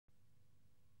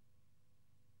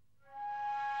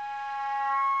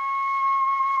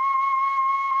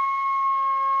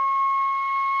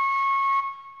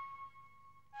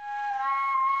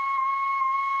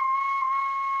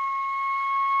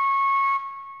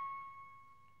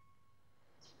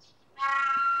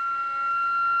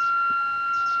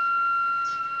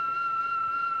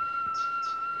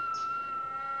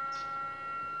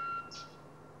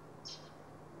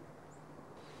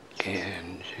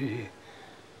she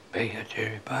bake a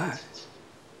cherry pie.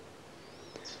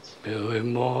 Billy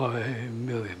Moore,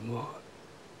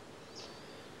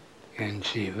 can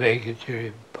she bake a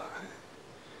cherry pie?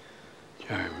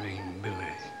 Charming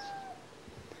Billy,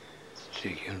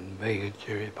 she can bake a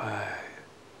cherry pie.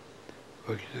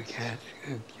 Works the cat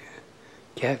can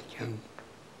catch in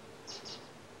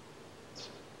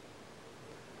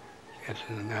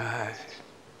the eye.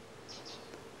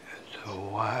 It's a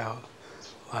wild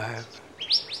life.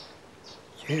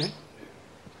 Can't.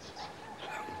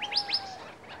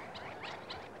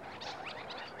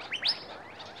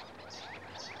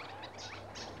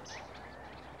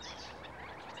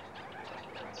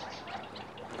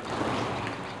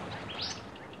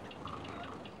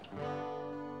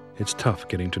 It's tough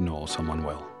getting to know someone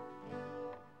well.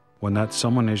 When that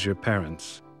someone is your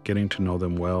parents, getting to know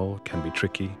them well can be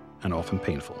tricky and often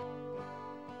painful.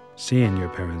 Seeing your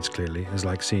parents clearly is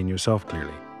like seeing yourself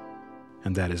clearly,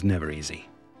 and that is never easy.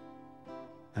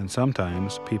 And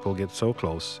sometimes people get so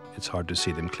close, it's hard to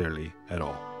see them clearly at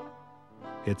all.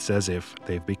 It's as if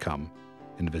they've become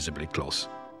invisibly close.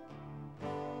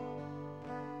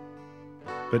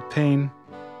 But pain,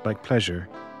 like pleasure,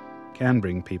 can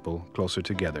bring people closer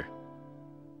together.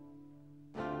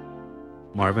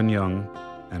 Marvin Young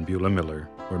and Beulah Miller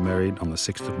were married on the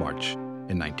 6th of March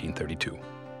in 1932.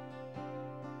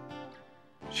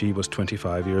 She was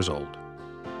 25 years old.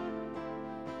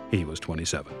 He was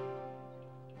 27.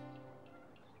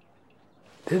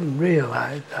 Didn't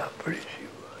realize how pretty she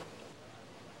was.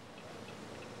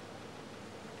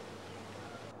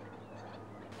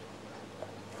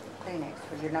 Kleenex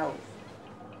for your nose.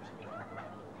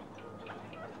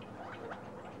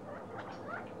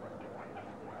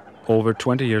 Over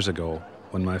 20 years ago,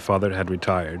 when my father had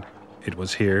retired, it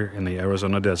was here in the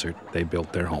Arizona desert they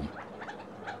built their home.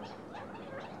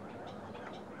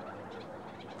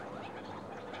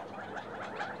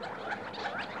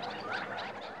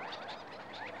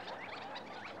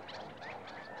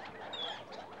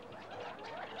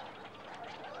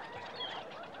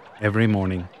 Every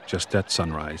morning, just at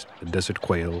sunrise, the desert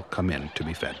quail come in to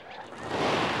be fed.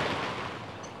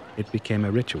 It became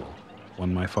a ritual,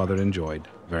 one my father enjoyed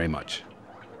very much.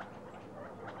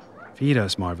 "Feed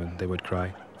us, Marvin," they would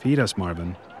cry. "Feed us,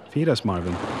 Marvin. Feed us,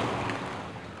 Marvin."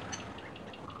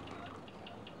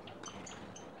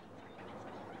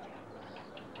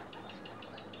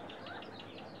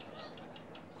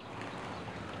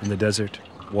 In the desert,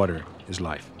 water is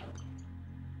life.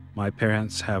 My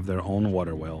parents have their own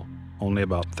water well, only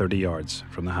about 30 yards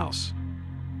from the house.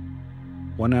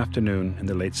 One afternoon in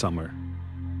the late summer,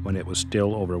 when it was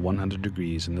still over 100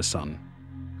 degrees in the sun,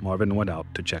 Marvin went out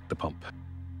to check the pump.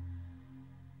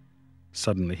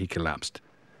 Suddenly he collapsed.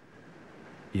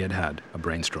 He had had a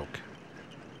brain stroke.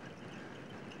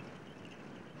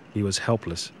 He was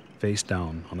helpless, face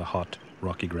down on the hot,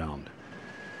 rocky ground.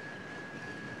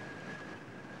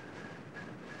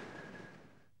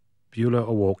 Beulah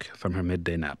awoke from her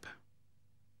midday nap.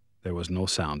 There was no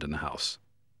sound in the house.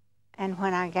 And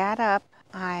when I got up,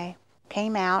 I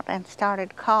came out and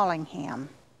started calling him.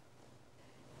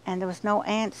 And there was no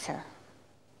answer.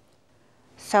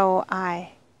 So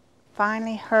I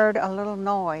finally heard a little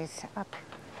noise up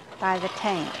by the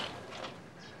tank.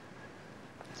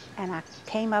 And I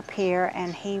came up here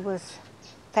and he was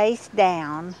face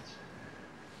down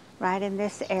right in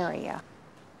this area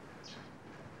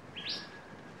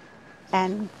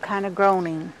and kind of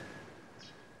groaning.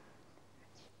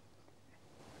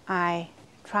 I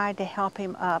tried to help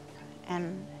him up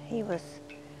and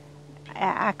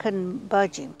I couldn't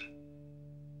budge him.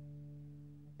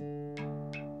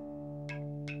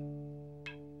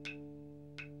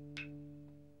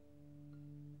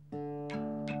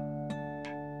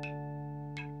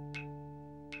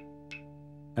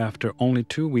 After only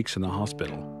 2 weeks in the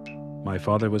hospital, my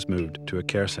father was moved to a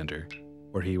care center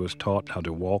where he was taught how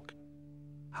to walk,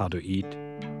 how to eat,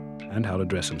 and how to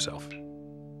dress himself.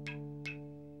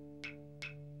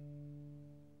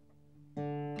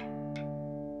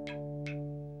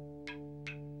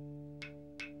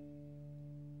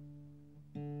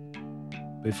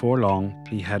 Before long,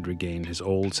 he had regained his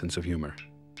old sense of humor.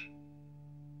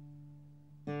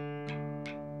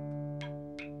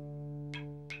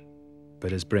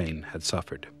 But his brain had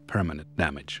suffered permanent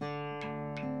damage.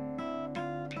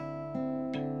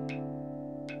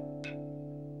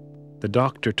 The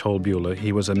doctor told Beulah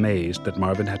he was amazed that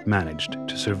Marvin had managed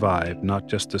to survive not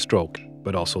just the stroke,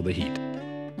 but also the heat.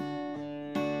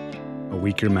 A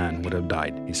weaker man would have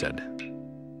died, he said.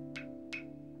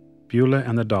 Beulah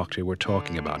and the doctor were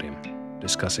talking about him,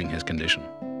 discussing his condition.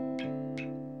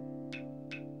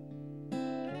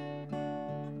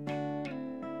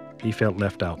 He felt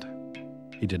left out.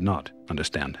 He did not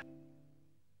understand.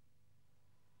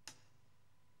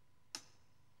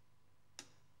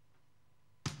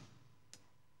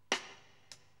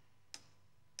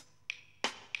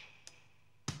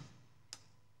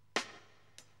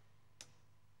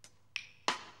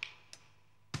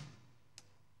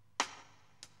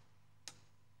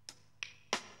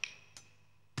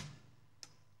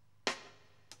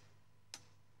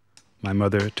 My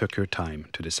mother took her time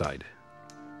to decide.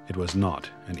 It was not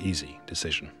an easy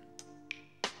decision.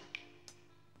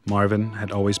 Marvin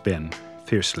had always been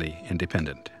fiercely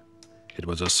independent. It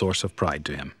was a source of pride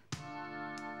to him.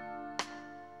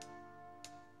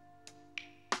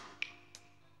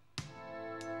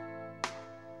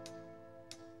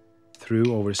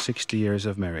 Through over 60 years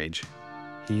of marriage,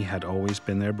 he had always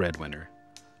been their breadwinner,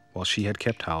 while she had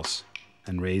kept house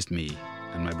and raised me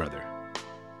and my brother.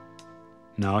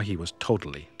 Now he was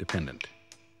totally dependent.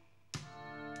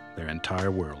 Their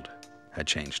entire world had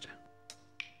changed.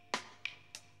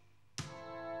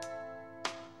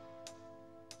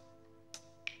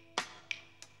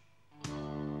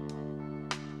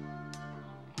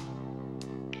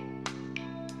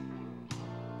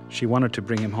 She wanted to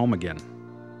bring him home again,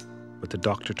 but the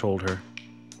doctor told her,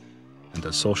 and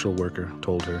the social worker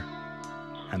told her,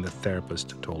 and the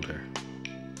therapist told her,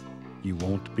 "You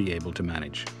won't be able to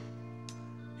manage.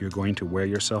 You're going to wear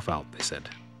yourself out," they said.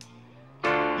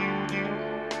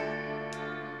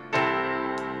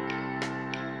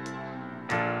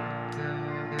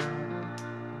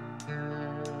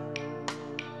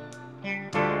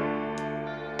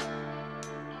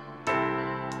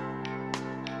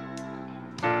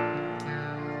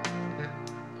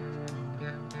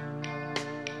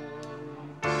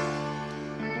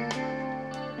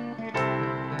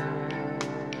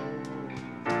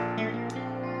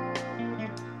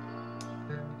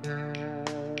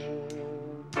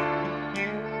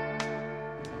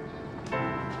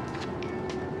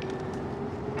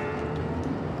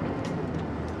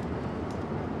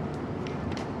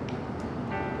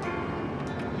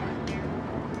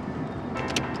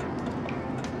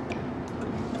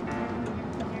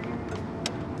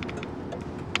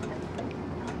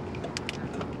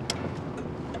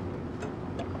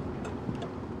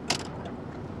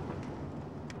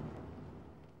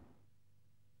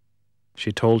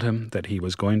 She told him that he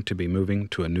was going to be moving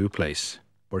to a new place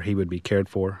where he would be cared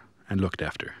for and looked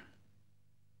after.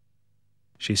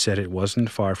 She said it wasn't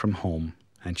far from home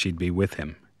and she'd be with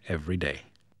him every day.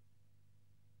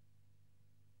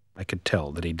 I could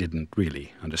tell that he didn't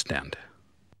really understand.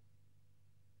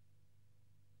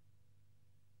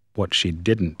 What she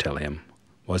didn't tell him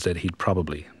was that he'd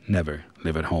probably never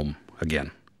live at home again.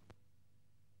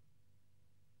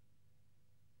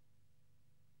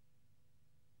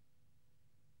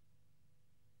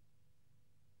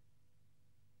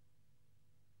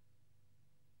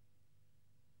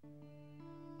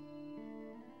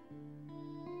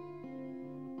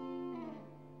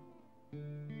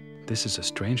 "This is a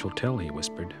strange hotel," he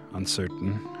whispered,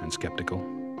 uncertain and skeptical.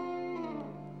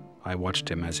 I watched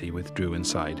him as he withdrew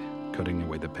inside, cutting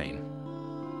away the pain.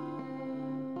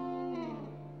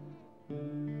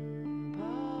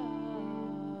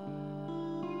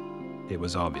 It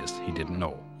was obvious he didn't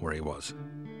know where he was.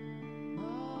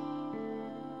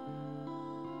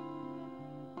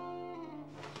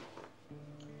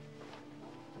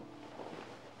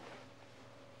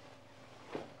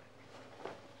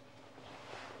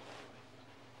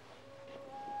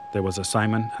 There was a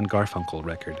Simon and Garfunkel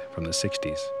record from the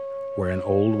 60s where an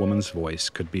old woman's voice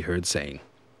could be heard saying,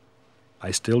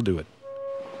 "I still do it.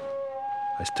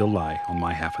 I still lie on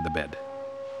my half of the bed."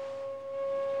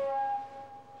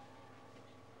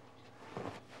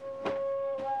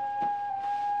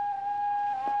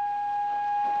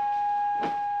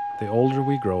 The older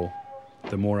we grow,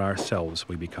 the more ourselves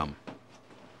we become.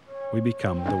 We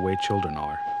become the way children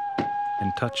are,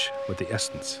 in touch with the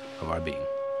essence of our being.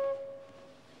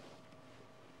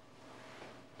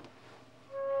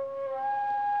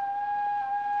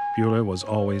 Beulah was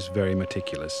always very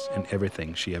meticulous in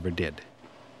everything she ever did,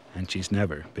 and she's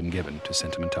never been given to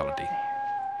sentimentality.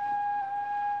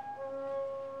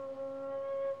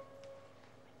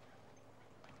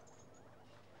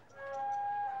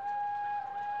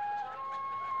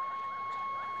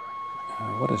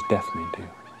 What does death mean to you?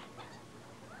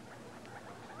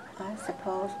 I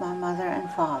suppose my mother and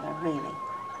father, really.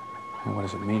 And what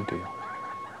does it mean to you?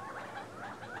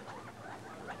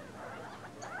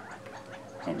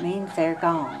 It means they're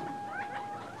gone.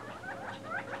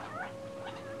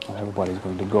 Well, everybody's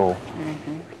going to go.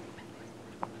 Mm-hmm.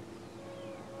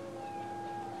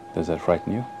 Does that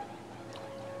frighten you?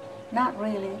 Not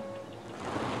really.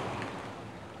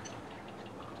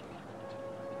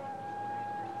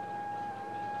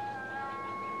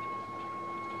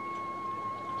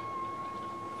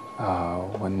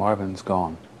 When Marvin's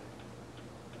gone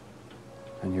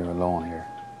and you're alone here,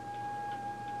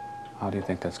 how do you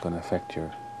think that's going to affect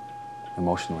you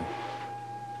emotionally?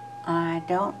 I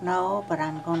don't know, but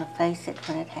I'm going to face it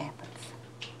when it happens.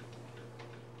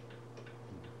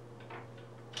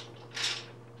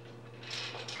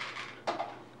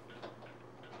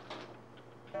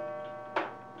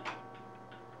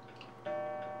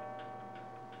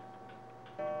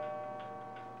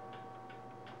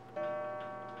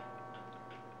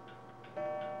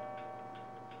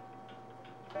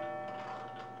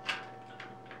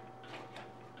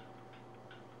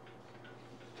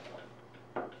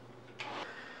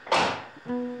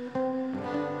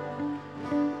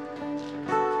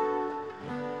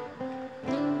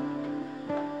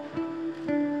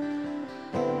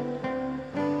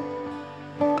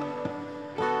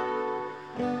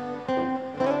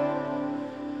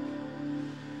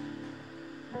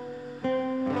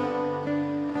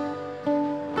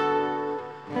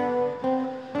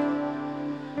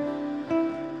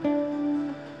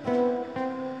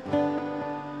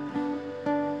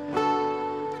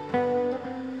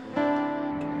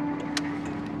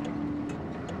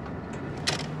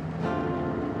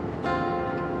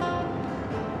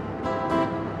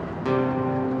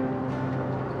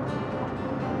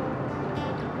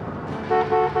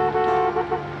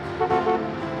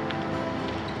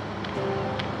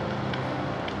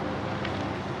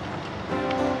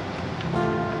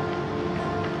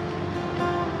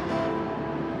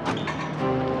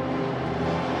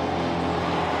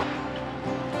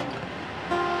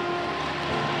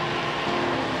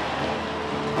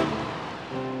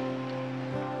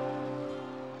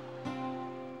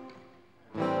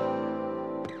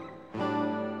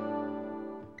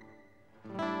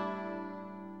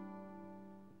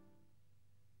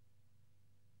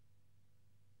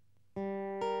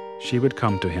 She would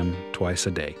come to him twice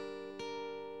a day.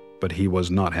 But he was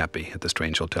not happy at the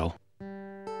strange hotel.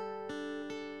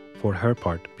 For her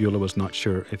part, Beulah was not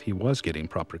sure if he was getting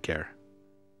proper care.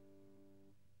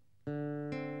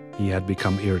 He had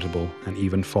become irritable and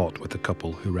even fought with the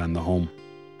couple who ran the home.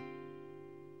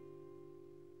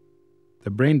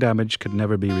 The brain damage could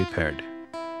never be repaired,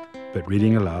 but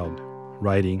reading aloud,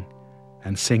 writing,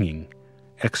 and singing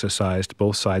exercised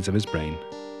both sides of his brain,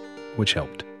 which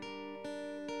helped.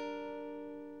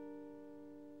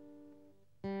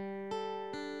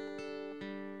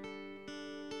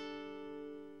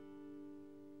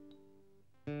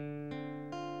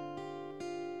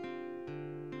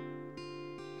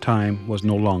 Time was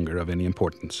no longer of any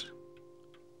importance,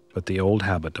 but the old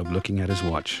habit of looking at his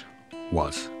watch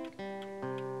was.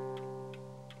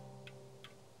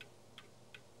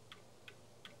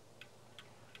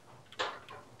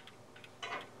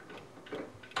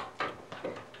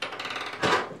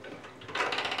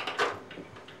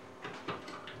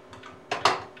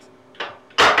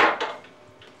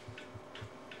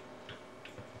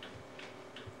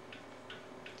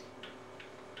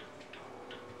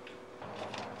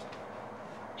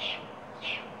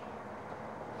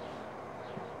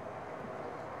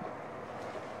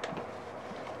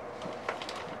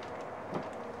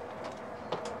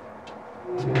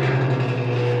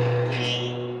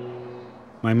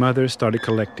 My mother started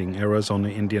collecting Arizona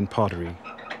Indian pottery,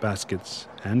 baskets,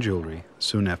 and jewelry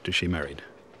soon after she married.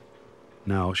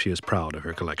 Now she is proud of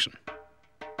her collection.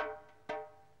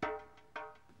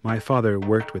 My father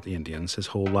worked with Indians his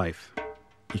whole life.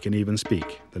 He can even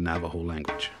speak the Navajo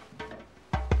language.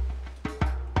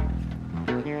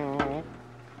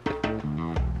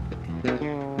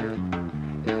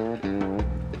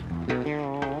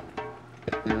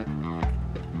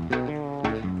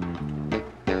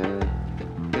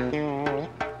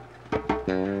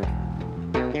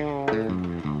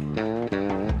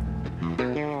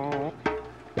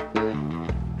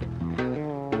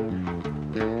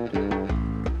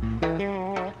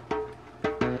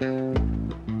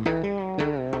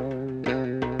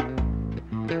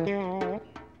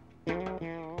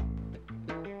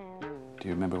 Do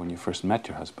you remember when you first met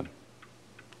your husband?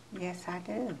 Yes, I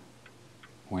do.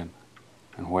 When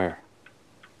and where?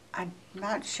 I'm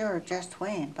not sure just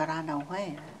when, but I know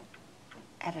where.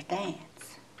 At a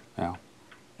dance. Yeah.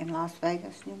 In Las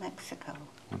Vegas, New Mexico.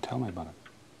 Well, tell me about it.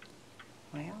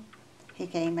 Well, he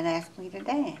came and asked me to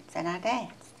dance, and I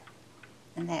danced.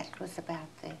 And that was about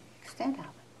the extent of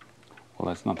it.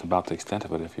 Well, that's not about the extent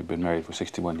of it. If you've been married for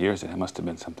 61 years, it must have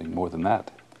been something more than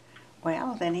that.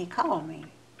 Well, then he called me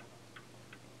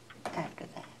after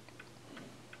that.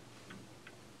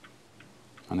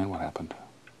 And then what happened?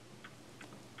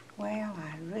 Well,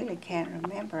 I really can't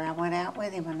remember. I went out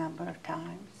with him a number of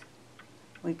times.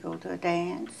 We'd go to a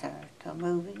dance or to a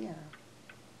movie or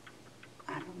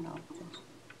I don't know.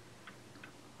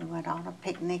 We went on a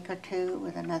picnic or two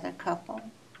with another couple.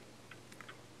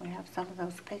 We have some of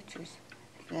those pictures.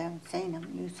 If you haven't seen them,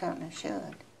 you certainly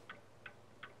should.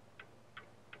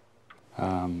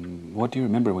 What do you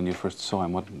remember when you first saw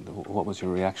him? What was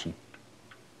your reaction?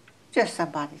 Just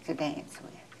somebody to dance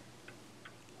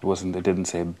with. It didn't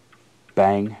say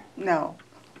bang? No.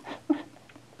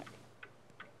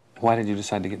 Why did you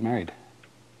decide to get married?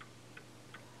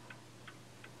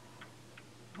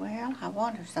 Well, I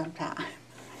wonder sometimes.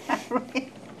 I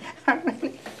really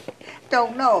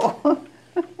don't know.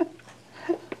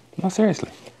 No,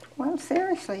 seriously. Well,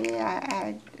 seriously,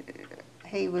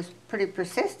 he was pretty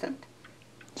persistent.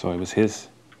 So it was his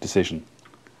decision?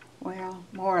 Well,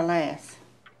 more or less.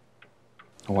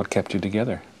 What kept you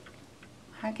together?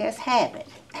 I guess habit.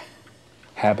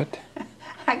 Habit?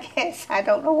 I guess I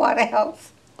don't know what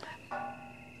else.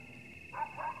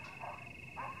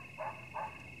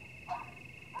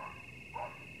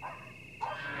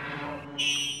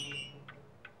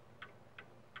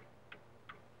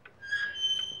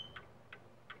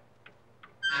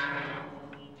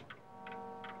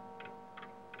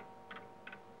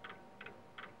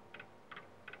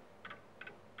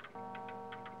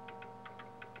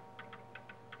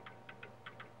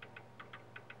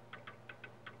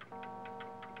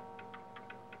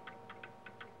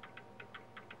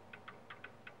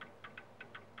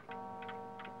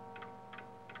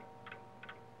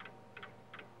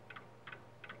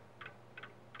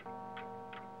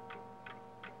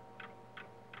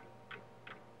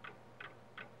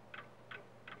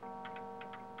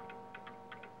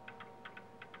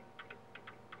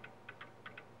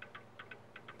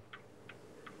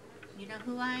 You know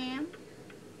who I am?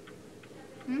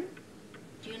 Hmm?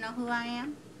 Do you know who I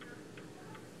am?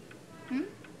 Hmm?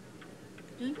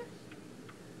 Do you?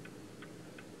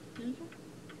 Do you?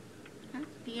 Huh?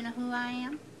 Do you know who I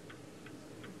am?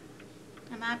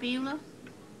 Am I Beulah?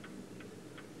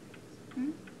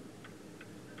 Hmm?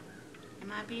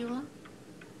 Am I Beulah?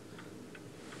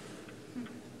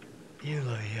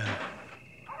 Beulah, yeah.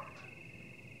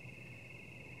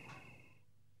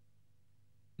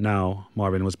 Now,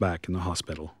 Marvin was back in the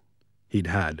hospital. He'd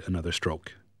had another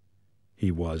stroke.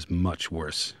 He was much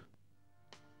worse.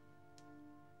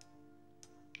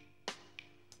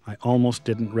 I almost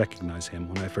didn't recognize him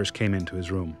when I first came into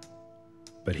his room,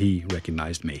 but he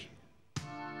recognized me.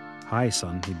 "Hi,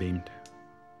 son," he beamed.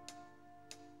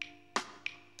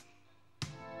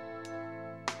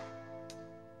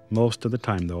 Most of the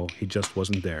time, though, he just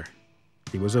wasn't there.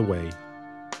 He was away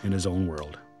in his own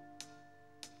world.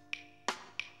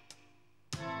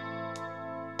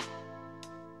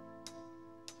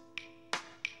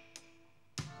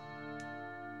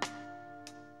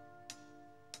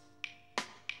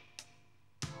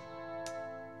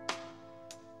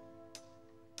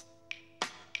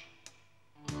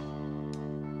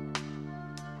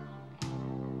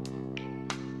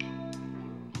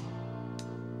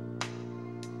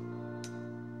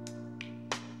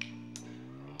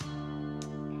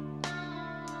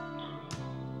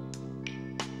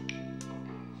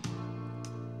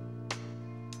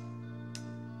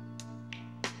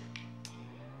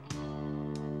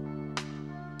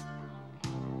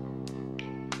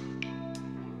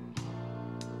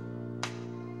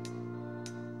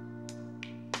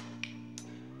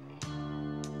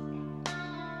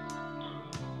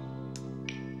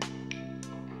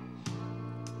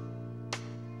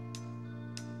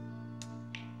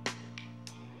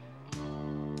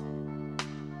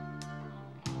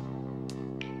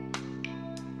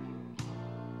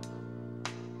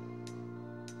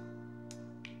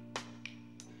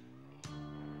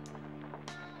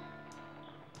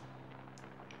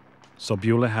 So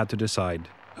Beulah had to decide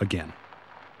again.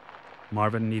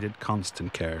 Marvin needed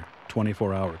constant care,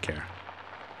 24-hour care.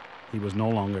 He was no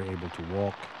longer able to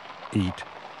walk, eat,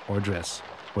 or dress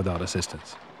without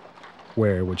assistance.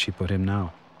 Where would she put him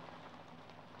now?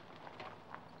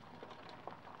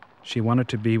 She wanted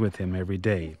to be with him every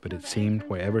day, but it seemed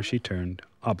wherever she turned,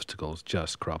 obstacles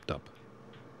just cropped up.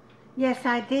 Yes,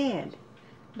 I did.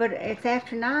 But it's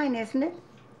after 9, isn't it?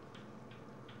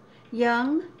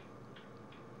 Young?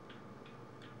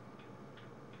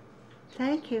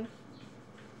 Thank you.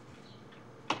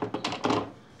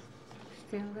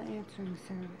 Still the answering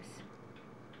service.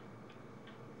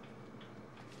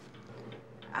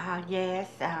 Yes,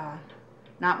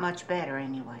 not much better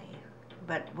anyway.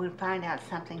 But we'll find out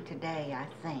something today, I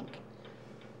think.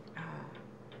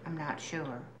 I'm not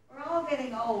sure. We're all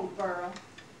getting old, Burl.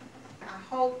 I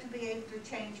hope to be able to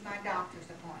change my doctor's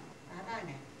appointment. Bye-bye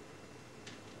now.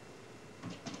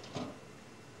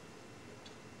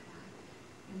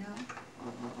 You know,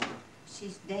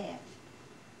 she's deaf.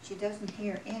 She doesn't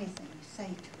hear anything you say to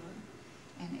her,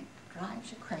 and it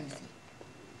drives you crazy.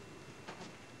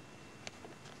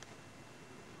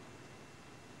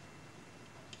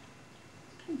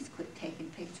 Please quit taking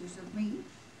pictures of me.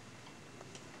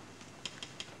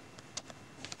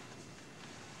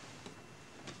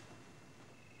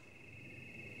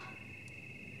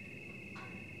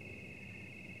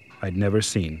 I'd never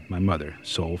seen my mother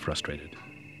so frustrated.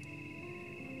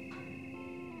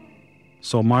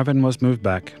 So Marvin was moved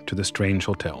back to the strange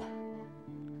hotel.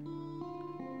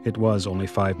 It was only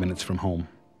 5 minutes from home.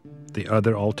 The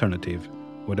other alternative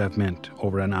would have meant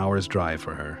over an hour's drive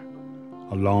for her,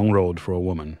 a long road for a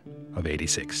woman of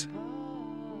 86.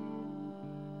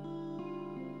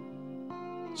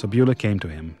 So Beulah came to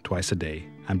him twice a day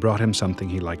and brought him something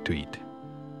he liked to eat.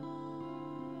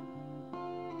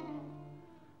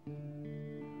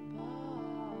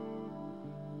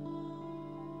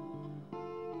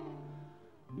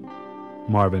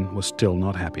 Marvin was still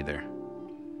not happy there.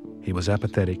 He was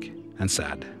apathetic and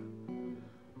sad.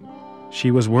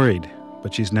 She was worried,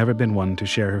 but she's never been one to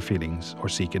share her feelings or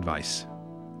seek advice.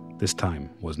 This time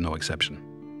was no exception.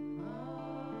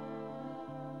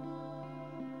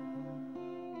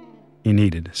 He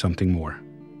needed something more.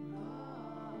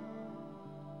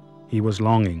 He was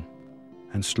longing,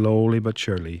 and slowly but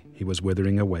surely he was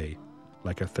withering away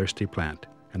like a thirsty plant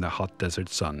in the hot desert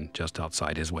sun just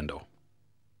outside his window.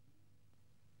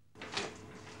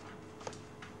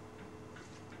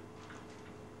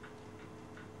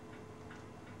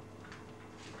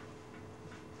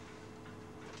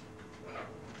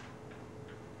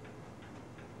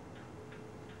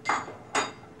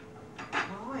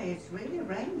 It's really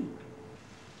raining.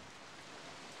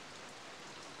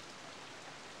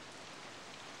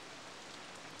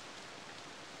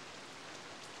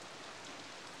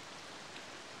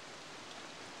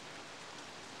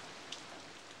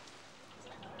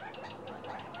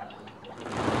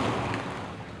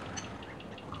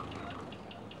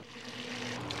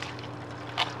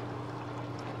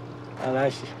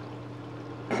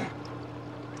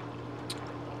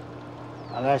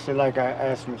 I'll ask you like I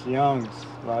ask Miss Young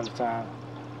a lot of time,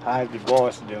 how's the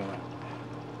boss doing?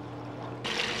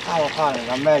 Howard Hollins,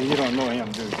 I'm mad you don't know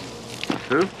him, do you?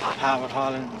 Who? Howard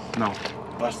Hollins. No.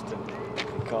 Buster,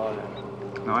 they call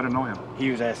him. No, I don't know him.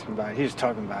 He was asking about it, he was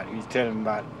talking about it, he was telling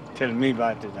me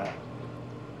about it.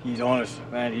 He's honest,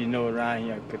 man, he know around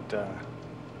here could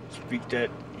speak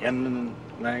that Indian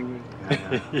language.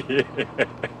 Yeah.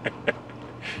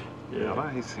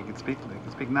 Yeah, he can speak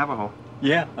Navajo.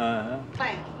 Yeah,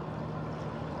 Thank you.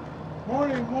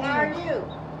 Morning, How are you?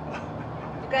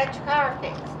 You got your car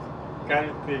fixed? Got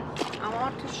it fixed. I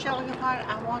want to show you what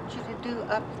I want you to do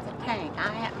up at the tank.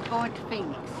 I happen going to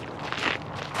Phoenix.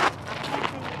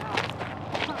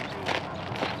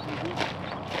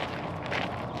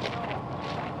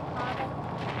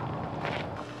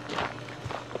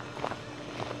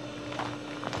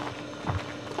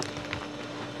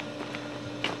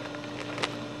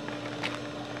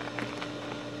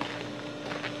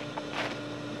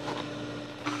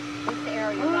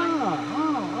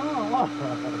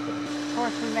 Of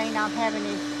course, we may not have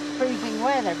any freezing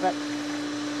weather, but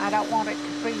I don't want it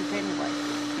to freeze anyway.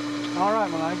 All right,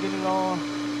 well, I get it all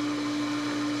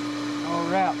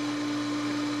wrapped.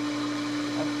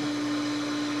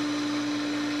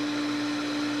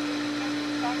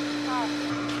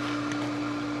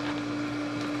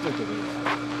 Look at it.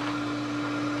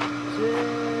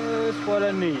 Just what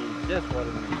I need, just what I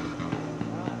need.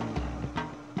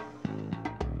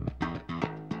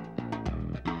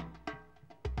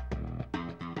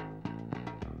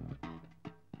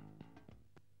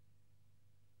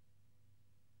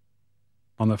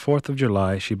 On the 4th of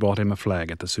July, she bought him a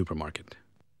flag at the supermarket.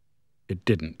 It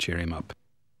didn't cheer him up.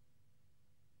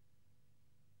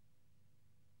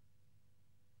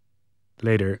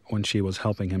 Later, when she was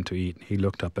helping him to eat, he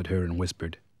looked up at her and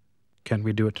whispered, "Can't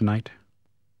we do it tonight?"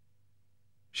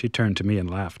 She turned to me and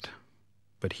laughed,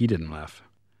 but he didn't laugh.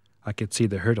 I could see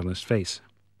the hurt on his face.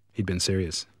 He'd been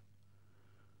serious.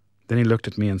 Then he looked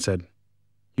at me and said,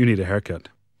 "You need a haircut."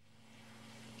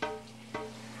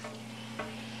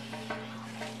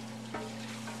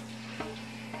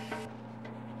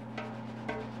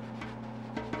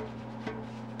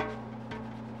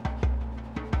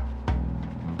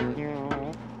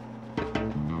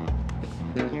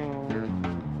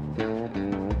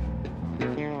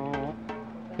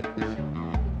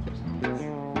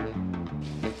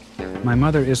 My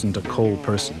mother isn't a cold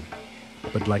person,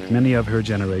 but like many of her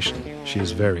generation, she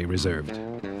is very reserved.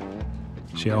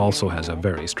 She also has a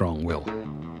very strong will.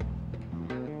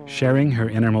 Sharing her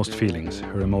innermost feelings,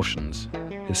 her emotions,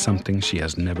 is something she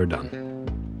has never done.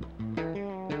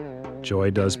 Joy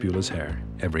does Beulah's hair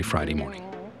every Friday morning.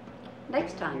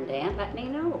 Next time, Dan, let me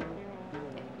know.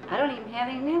 I don't even have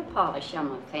any nail polish on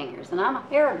my fingers, and I'm a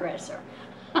hairdresser.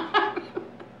 And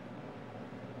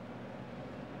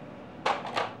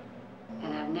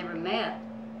I've never met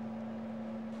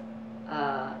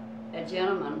a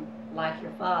gentleman like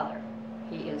your father.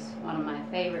 He is one of my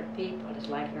favorite people, just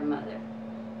like your mother.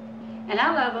 And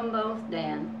I love them both,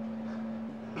 Dan.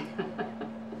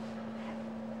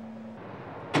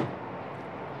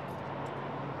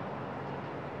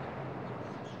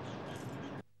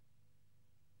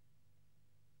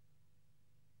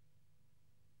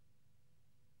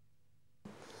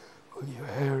 Well, your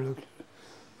hair looks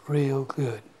real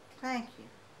good. Thank you.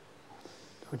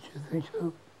 Don't you think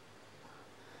so?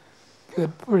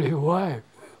 Good, pretty wife.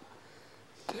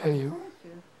 Tell you,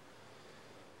 Thank you.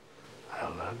 I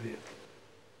love you.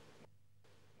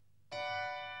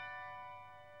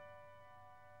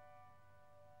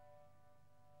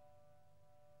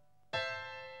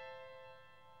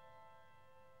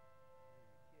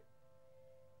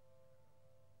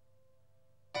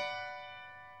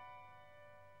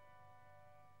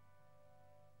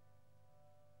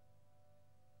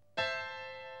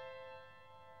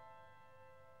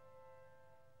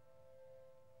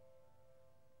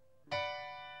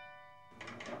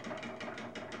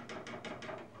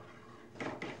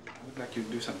 I would like you to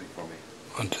do something for me.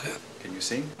 What's that? Can you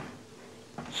sing?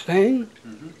 Sing?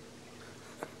 Mm-hmm.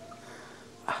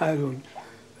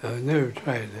 I've never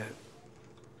tried that.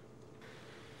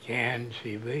 Can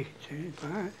she bake a cherry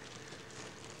pie?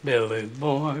 Billy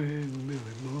boy,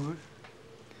 Billy boy.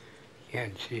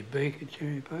 Can she bake a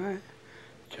cherry pie?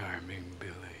 Charming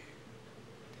Billy.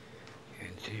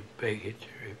 Can she bake a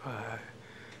cherry pie?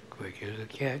 Quick as a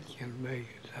cat can bake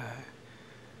a tie.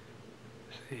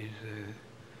 She's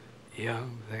a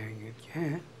young thing that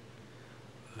can't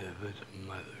live as a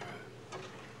mother.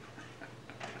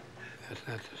 That's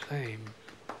not the same.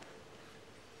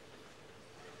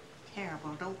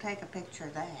 Terrible. Don't take a picture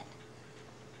of that.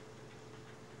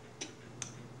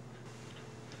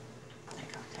 I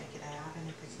think I'll take it out, and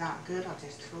if it's not good, I'll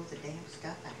just throw the damn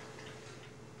stuff out.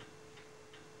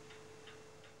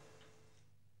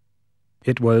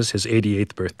 It was his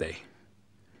 88th birthday.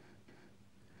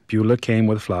 Beulah came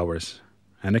with flowers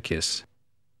and a kiss.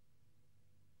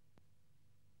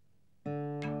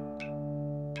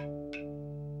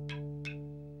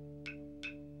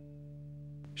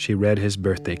 She read his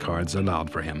birthday cards aloud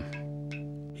for him.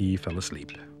 He fell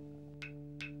asleep.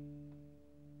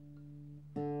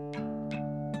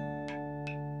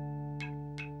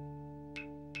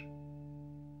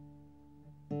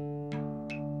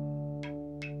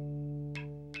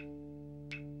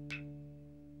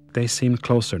 They seemed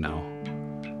closer now,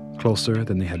 closer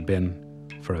than they had been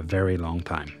for a very long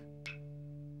time.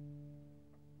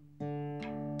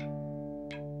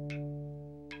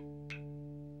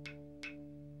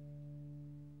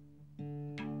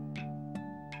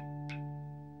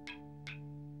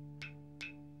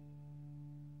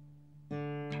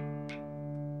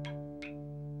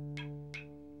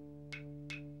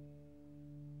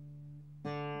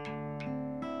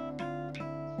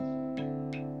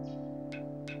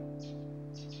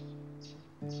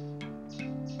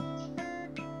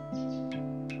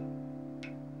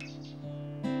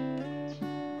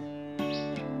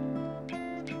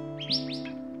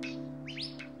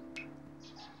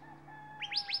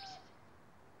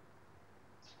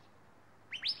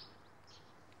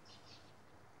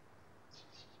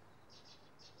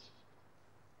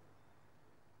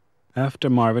 After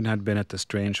Marvin had been at the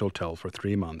strange hotel for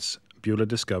 3 months, Beulah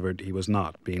discovered he was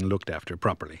not being looked after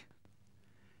properly.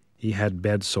 He had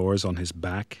bed sores on his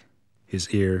back, his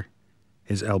ear,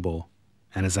 his elbow,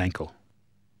 and his ankle.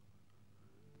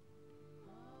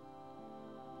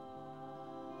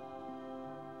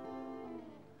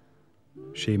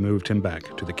 She moved him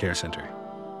back to the care center.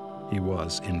 He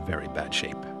was in very bad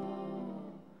shape.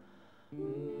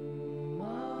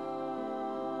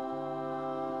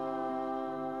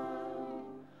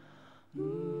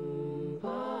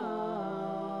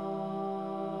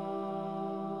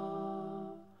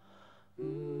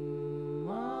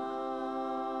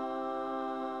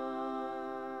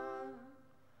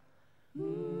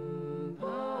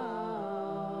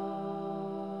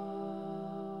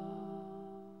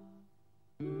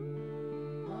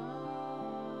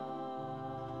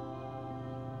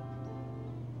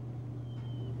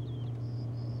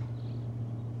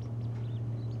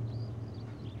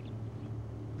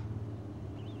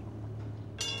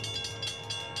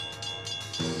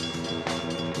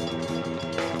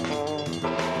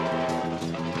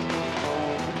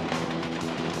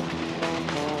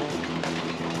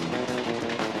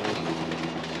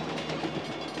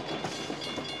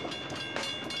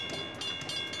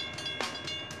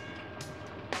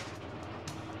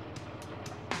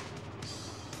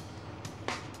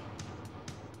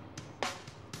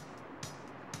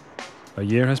 A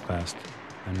year has passed,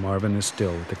 and Marvin is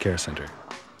still at the care center.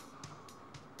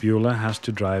 Beulah has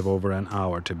to drive over an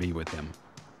hour to be with him,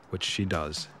 which she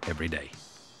does every day.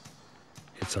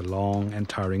 It's a long and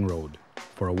tiring road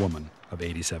for a woman of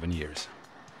 87 years.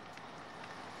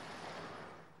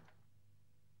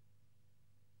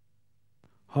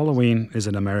 Halloween is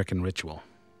an American ritual.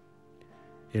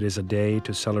 It is a day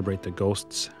to celebrate the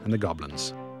ghosts and the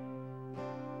goblins.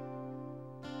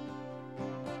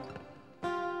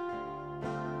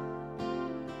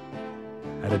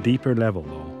 At a deeper level,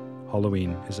 though,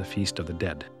 Halloween is a feast of the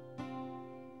dead.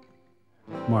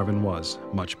 Marvin was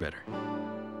much better.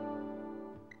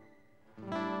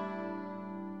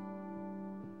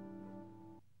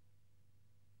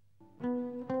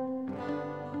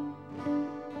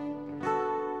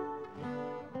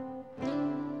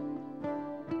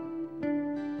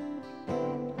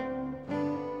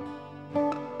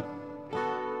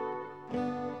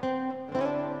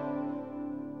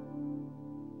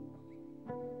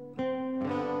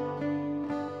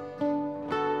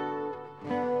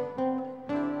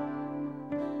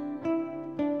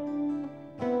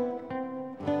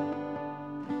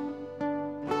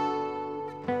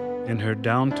 In her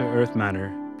down-to-earth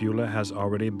manner, Beulah has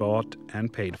already bought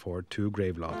and paid for 2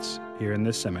 grave lots here in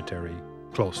this cemetery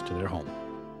close to their home.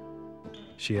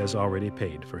 She has already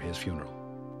paid for his funeral.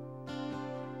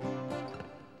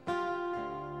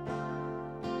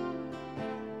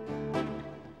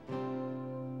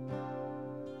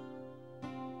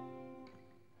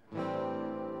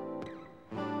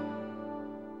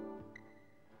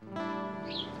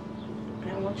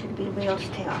 I want you to be real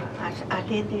still. I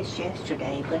did this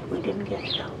yesterday, but we didn't get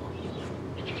it all.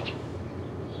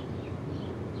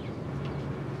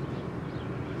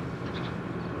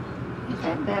 Is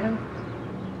that better?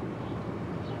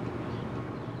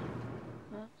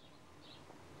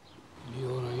 You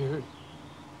want to hear it?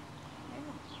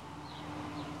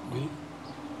 Me?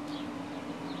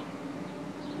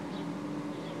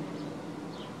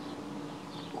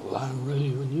 Well, I'm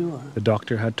ready when you are. The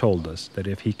doctor had told us that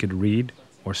if he could read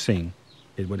or sing,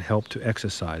 it would help to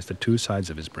exercise the 2 sides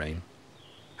of his brain,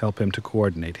 help him to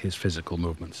coordinate his physical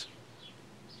movements.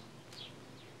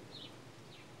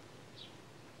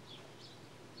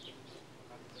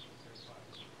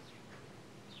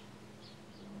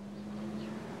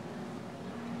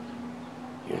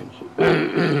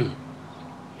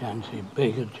 Yancy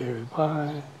bacon cherry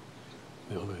pie,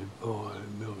 Billy boy,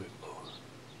 Billy boy.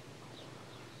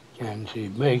 Yancy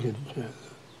bacon,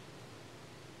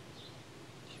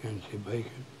 Yancy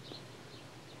bacon.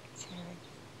 Cherry.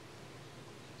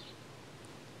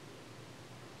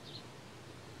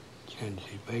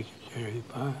 Yancy bacon cherry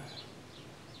pie,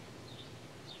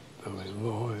 Billy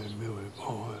boy, Billy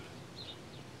boy.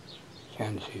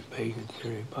 Yancy bacon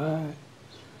cherry pie,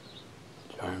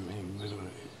 charming Billy.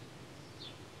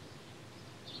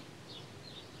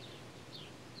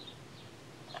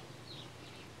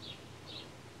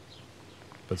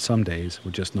 But some days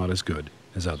were just not as good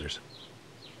as others.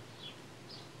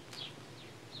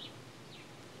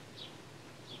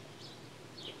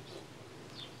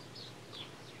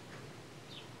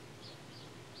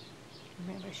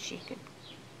 Remember, she could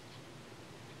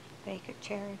bake a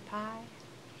cherry pie,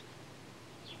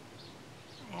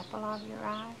 apple of your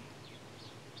eye.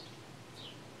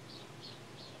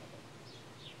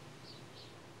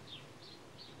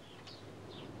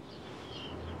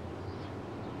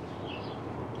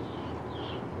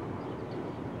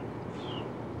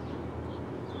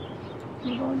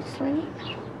 You going to sleep?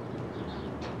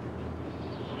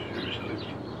 Seriously?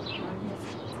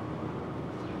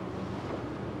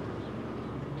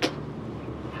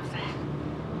 How's that?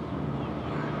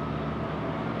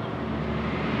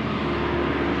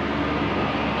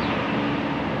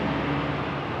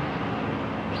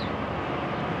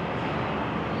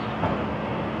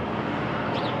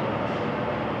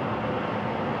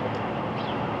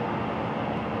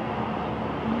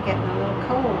 I'm getting a little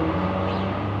cold.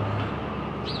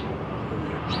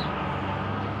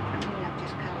 I'm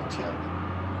just kind of chilly.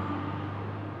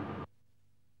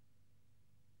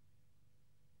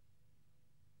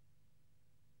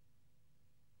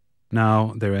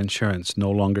 Now their insurance no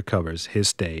longer covers his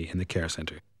stay in the care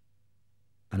center.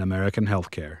 And American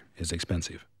health care is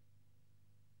expensive.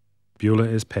 Beulah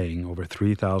is paying over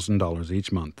 $3,000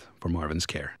 each month for Marvin's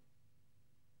care.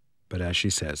 But as she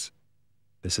says,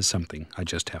 this is something I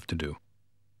just have to do.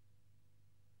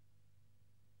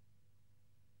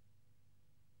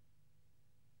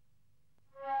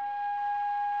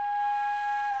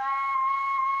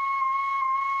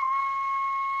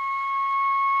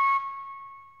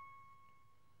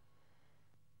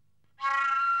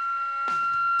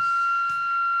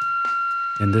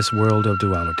 In this world of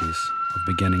dualities, of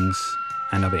beginnings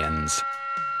and of ends,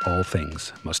 all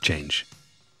things must change.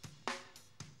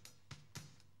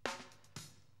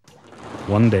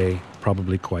 One day,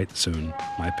 probably quite soon,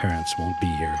 my parents won't be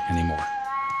here anymore.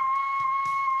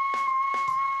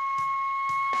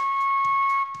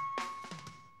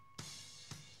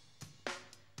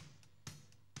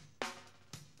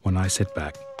 When I sit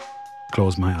back,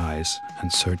 close my eyes,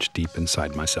 and search deep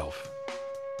inside myself,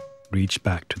 reach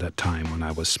back to that time when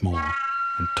I was small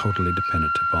and totally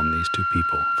dependent upon these two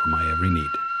people for my every need.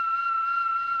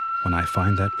 When I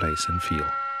find that place and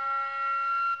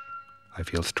I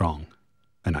feel strong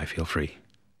and I feel free.